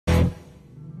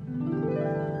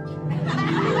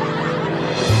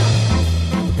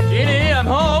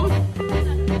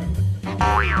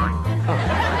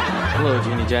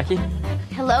Jackie.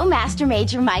 Hello, Master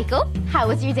Major Michael. How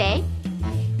was your day?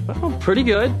 Well, pretty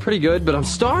good, but I'm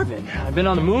starving. I've been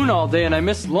on the moon all day and I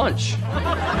missed lunch.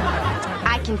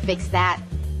 I can fix that.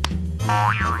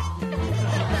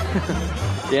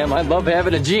 Damn, I love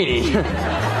having a genie.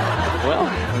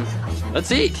 Well,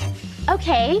 let's eat.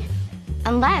 Okay,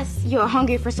 unless you're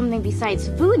hungry for something besides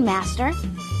food, Master.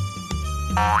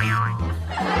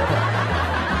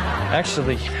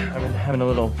 Actually, I've been having a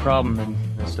little problem in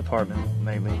this department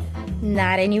lately.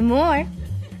 Not anymore.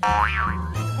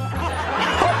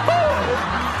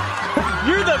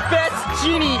 You're the best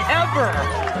genie ever!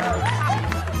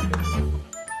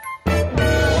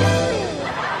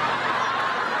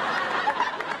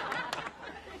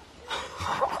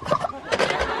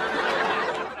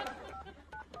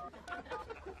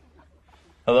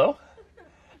 Hello?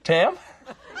 Tam?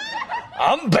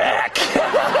 I'm back!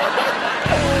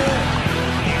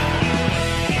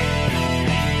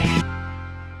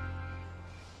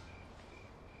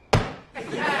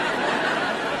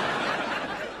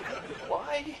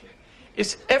 Why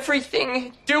is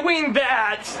everything doing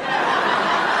that?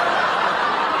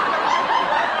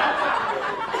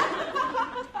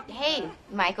 Hey,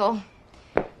 Michael.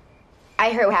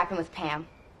 I heard what happened with Pam.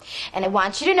 And I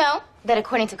want you to know that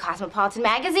according to Cosmopolitan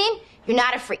magazine, you're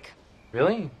not a freak.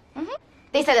 Really? Mm-hmm.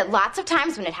 They said that lots of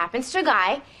times when it happens to a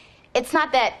guy, it's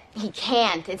not that he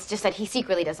can't, it's just that he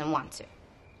secretly doesn't want to.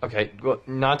 Okay, well,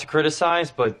 not to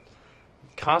criticize, but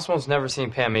Cosmo's never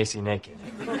seen Pam Macy naked.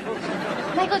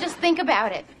 Michael, just think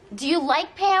about it. Do you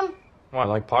like Pam? Well, I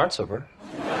like parts of her.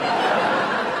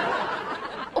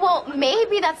 Well,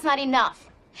 maybe that's not enough.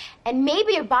 And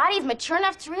maybe your body is mature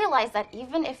enough to realize that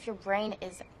even if your brain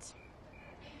isn't.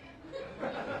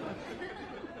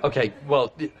 Okay,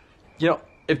 well, you know,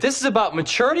 if this is about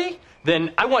maturity,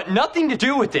 then I want nothing to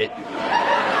do with it.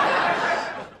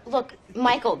 Look,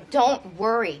 Michael, don't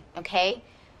worry, okay?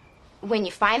 When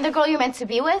you find the girl you're meant to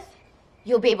be with,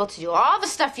 you'll be able to do all the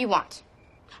stuff you want.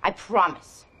 I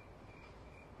promise.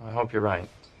 I hope you're right.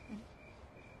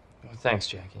 Well, thanks,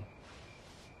 Jackie.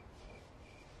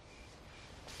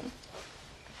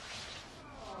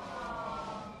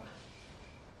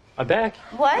 I'm back.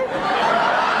 What?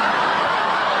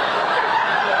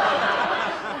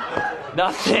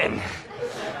 Nothing.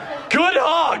 Good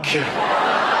hug!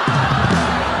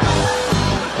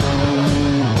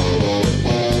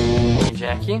 Hey,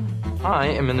 Jackie, I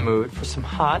am in the mood for some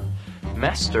hot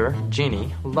Master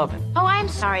Genie lovin'. Oh, I'm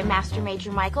sorry, Master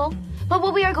Major Michael. But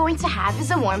what we are going to have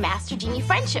is a warm Master Genie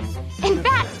friendship. In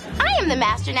fact, I am the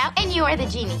Master now, and you are the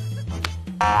Genie.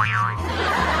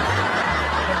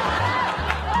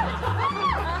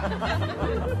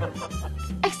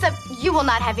 Except you will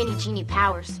not have any genie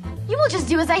powers. You will just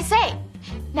do as I say.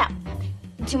 Now,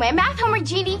 do my math homework,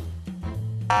 Genie.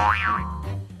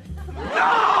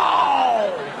 No!